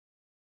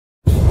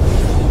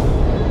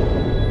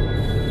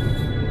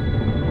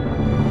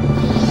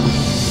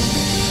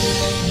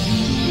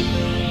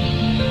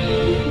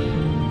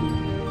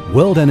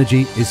world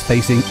energy is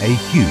facing a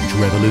huge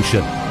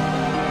revolution.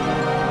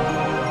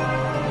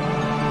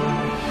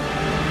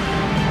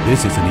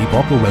 This is an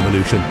epochal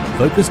revolution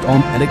focused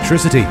on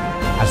electricity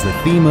as the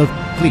theme of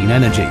clean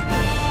energy.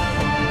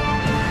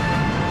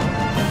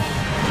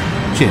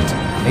 Chint,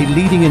 a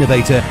leading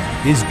innovator,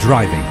 is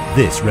driving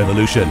this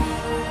revolution.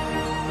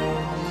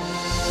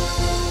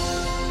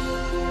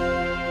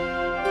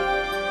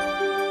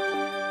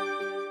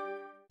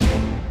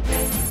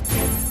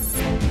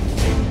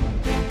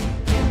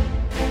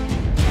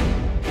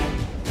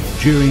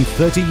 During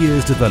 30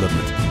 years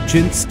development,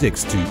 Chint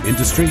sticks to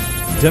industry,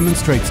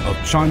 demonstrates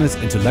of China's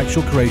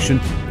intellectual creation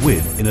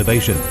with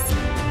innovation,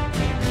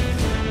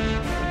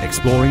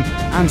 exploring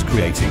and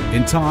creating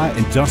entire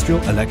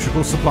industrial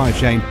electrical supply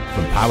chain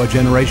from power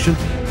generation,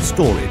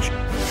 storage,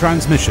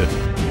 transmission,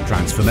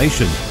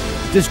 transformation,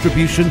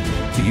 distribution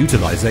to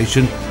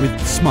utilization with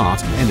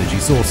smart energy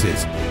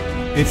sources.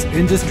 Its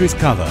industries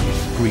cover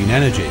green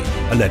energy,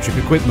 electric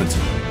equipment,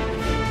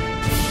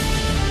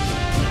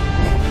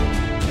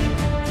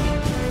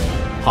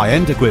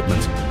 high-end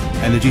equipment,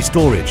 energy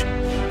storage,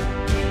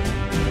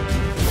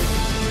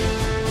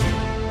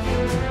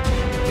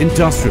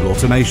 industrial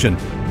automation,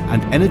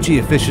 and energy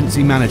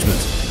efficiency management.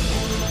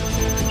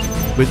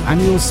 With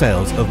annual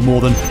sales of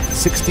more than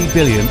 60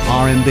 billion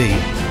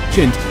RMB,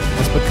 Chint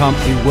has become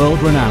a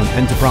world-renowned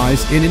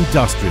enterprise in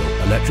industrial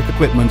electric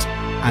equipment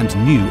and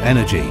new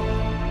energy.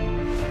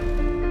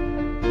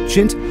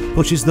 Chint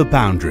pushes the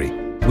boundary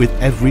with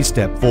every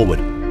step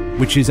forward,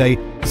 which is a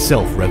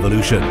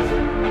self-revolution.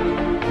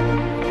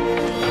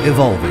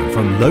 Evolving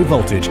from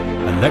low-voltage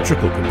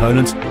electrical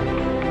components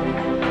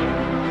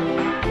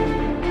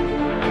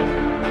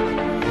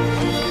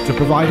to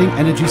providing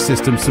energy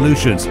system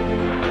solutions,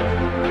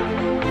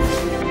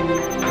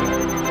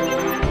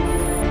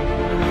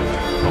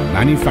 from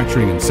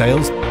manufacturing and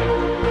sales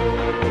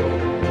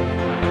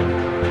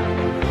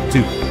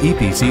to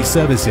EPC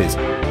services,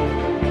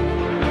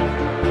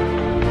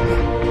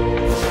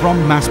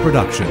 from mass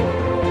production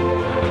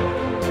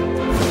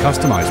to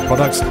customized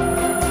products,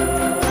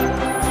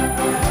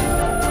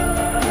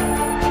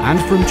 and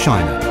from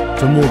China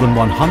to more than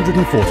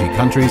 140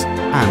 countries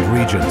and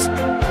regions.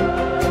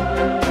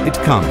 It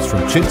comes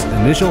from Chint's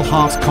initial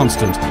heart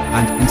constant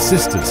and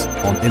insistence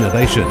on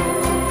innovation.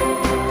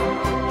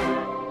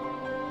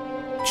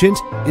 Chint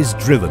is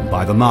driven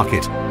by the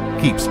market,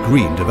 keeps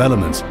green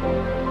development.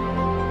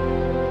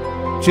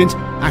 Chint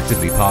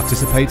actively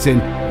participates in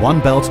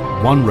One Belt,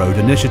 One Road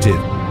initiative,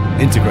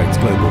 integrates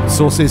global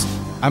resources,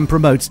 and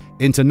promotes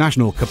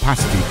international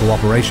capacity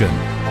cooperation.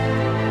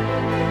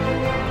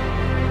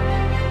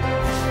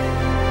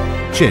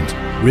 Chint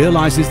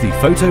realizes the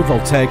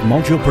photovoltaic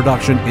module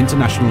production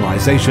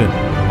internationalization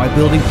by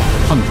building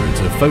hundreds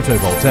of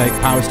photovoltaic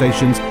power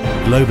stations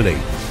globally.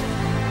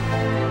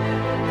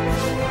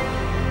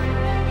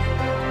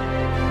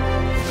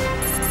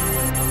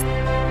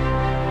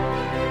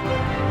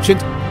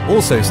 Chint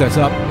also set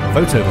up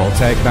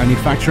photovoltaic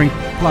manufacturing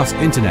plus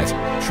internet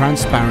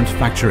transparent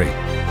factory,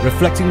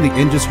 reflecting the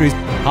industry's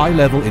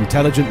high-level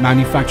intelligent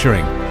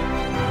manufacturing.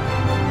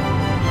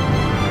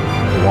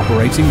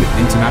 Cooperating with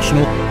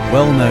international,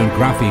 well-known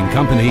graphene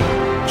company,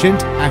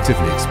 Chint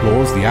actively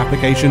explores the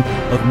application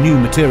of new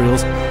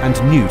materials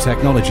and new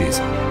technologies,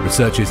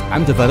 researches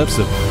and develops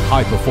of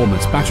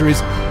high-performance batteries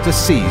to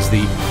seize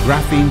the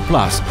Graphene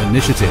Plus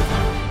initiative.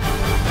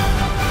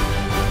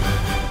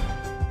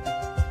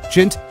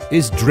 Chint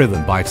is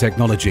driven by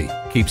technology,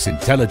 keeps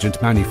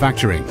intelligent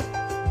manufacturing.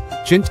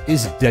 Chint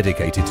is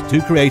dedicated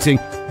to creating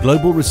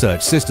global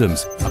research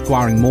systems,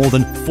 acquiring more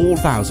than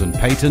 4,000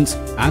 patents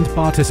and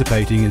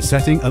participating in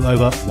setting of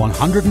over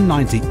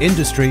 190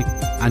 industry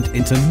and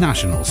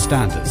international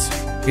standards.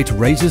 It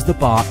raises the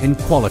bar in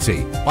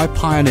quality by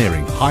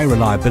pioneering high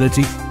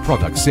reliability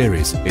product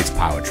series. Its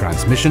power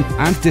transmission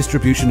and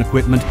distribution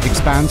equipment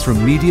expands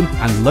from medium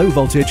and low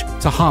voltage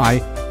to high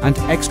and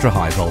extra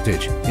high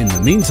voltage. In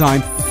the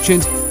meantime,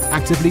 Chint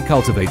actively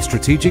cultivates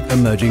strategic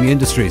emerging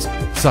industries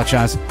such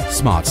as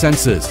smart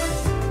sensors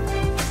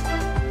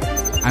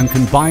and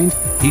combined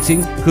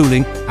heating,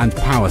 cooling and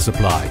power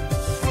supply.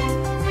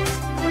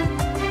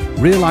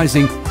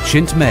 Realizing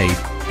Chint made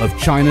of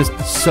China's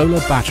solar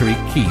battery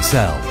key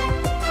cell.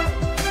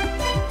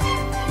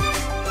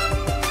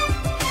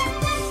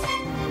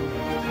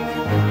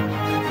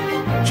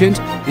 Chint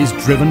is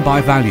driven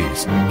by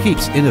values,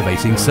 keeps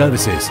innovating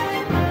services.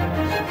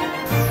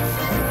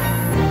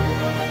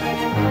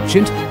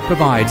 Chint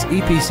provides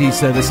EPC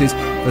services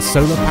for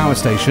solar power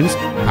stations,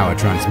 power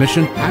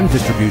transmission and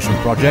distribution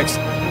projects,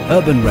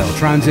 urban rail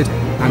transit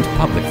and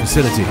public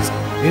facilities.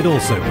 It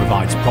also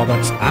provides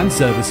products and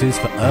services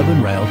for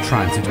urban rail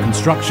transit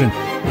construction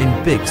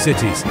in big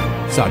cities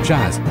such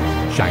as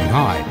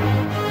Shanghai,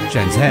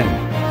 Shenzhen,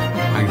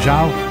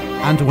 Hangzhou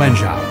and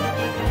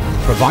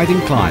Wenzhou,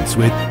 providing clients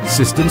with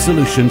system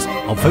solutions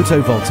of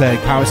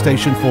photovoltaic power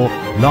station for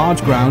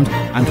large ground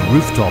and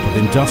rooftop of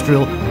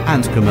industrial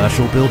and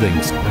commercial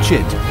buildings.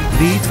 Chint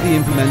leads the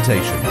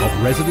implementation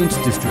of Resident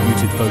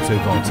Distributed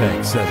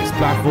Photovoltaic Service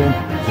Platform,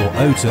 or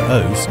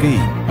O2O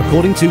scheme.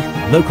 According to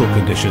local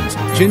conditions,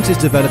 Chint is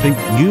developing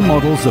new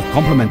models of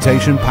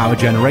complementation power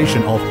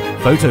generation of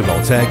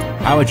photovoltaic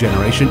power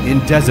generation in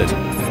desert,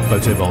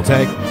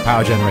 photovoltaic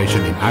power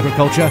generation in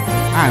agriculture,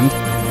 and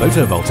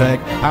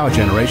photovoltaic power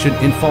generation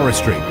in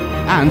forestry,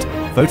 and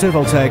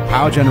photovoltaic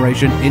power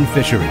generation in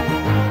fishery.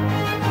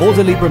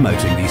 Orderly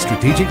promoting the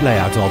strategic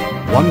layout of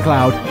one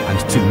cloud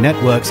and two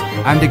networks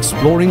and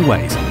exploring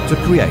ways to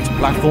create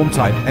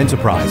platform-type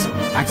enterprise,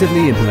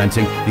 actively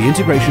implementing the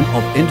integration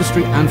of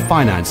industry and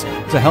finance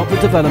to help the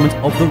development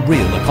of the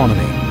real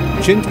economy.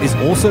 Chint is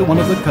also one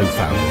of the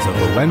co-founders of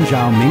the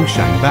Wenzhou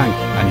Mingshang Bank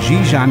and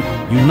Zhejiang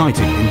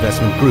United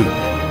Investment Group.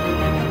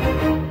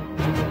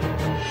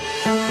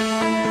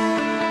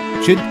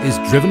 Chint is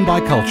driven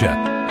by culture,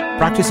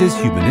 practices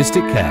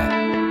humanistic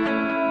care.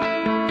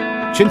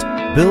 Chint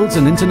builds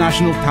an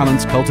international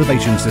talents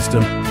cultivation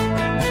system,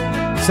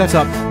 set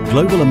up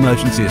global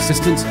emergency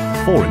assistance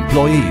for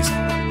employees,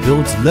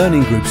 builds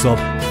learning groups of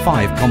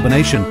 5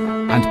 combination,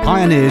 and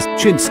pioneers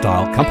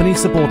Chint-style company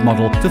support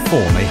model to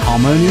form a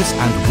harmonious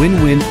and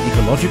win-win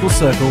ecological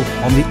circle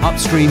on the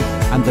upstream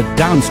and the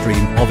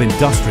downstream of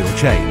industrial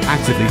chain,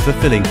 actively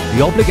fulfilling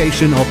the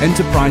obligation of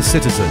enterprise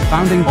citizen.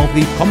 Founding of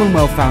the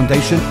Commonwealth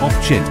Foundation of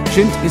Chint.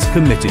 Chint is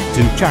committed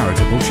to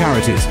charitable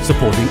charities,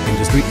 supporting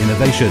industry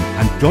innovation,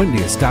 and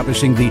jointly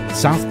establishing the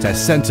South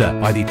Test Center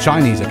by the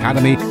Chinese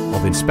Academy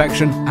of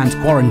Inspection and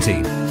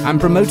Quarantine, and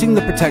promoting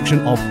the protection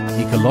of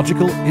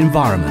ecological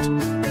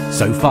environment.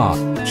 So far,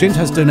 Chint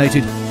has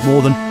donated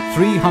more than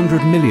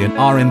 300 million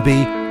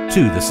RMB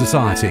to the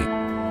society.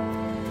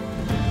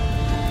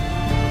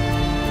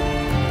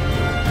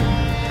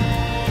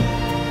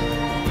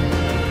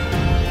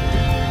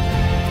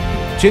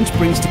 Chint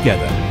brings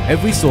together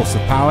every source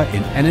of power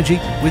in energy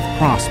with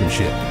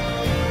craftsmanship.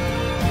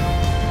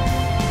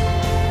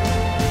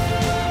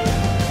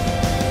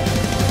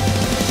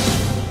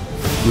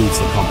 Moves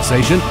the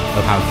conversation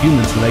of how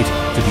humans relate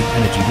to the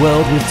energy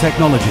world with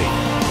technology.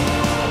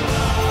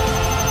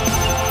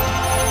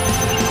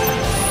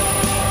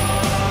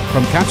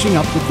 From catching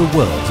up with the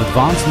world's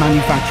advanced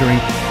manufacturing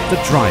to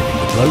driving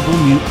the global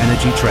new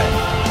energy trend.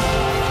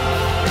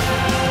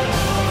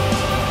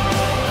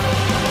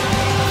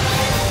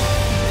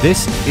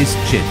 This is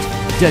Chint,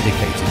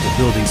 dedicated to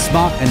building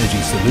smart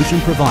energy solution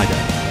provider.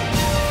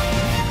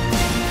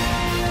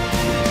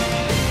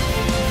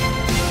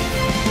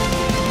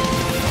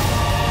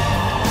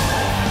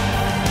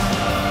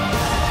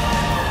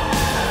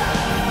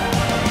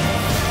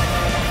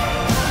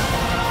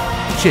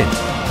 Chint,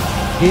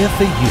 here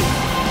for you.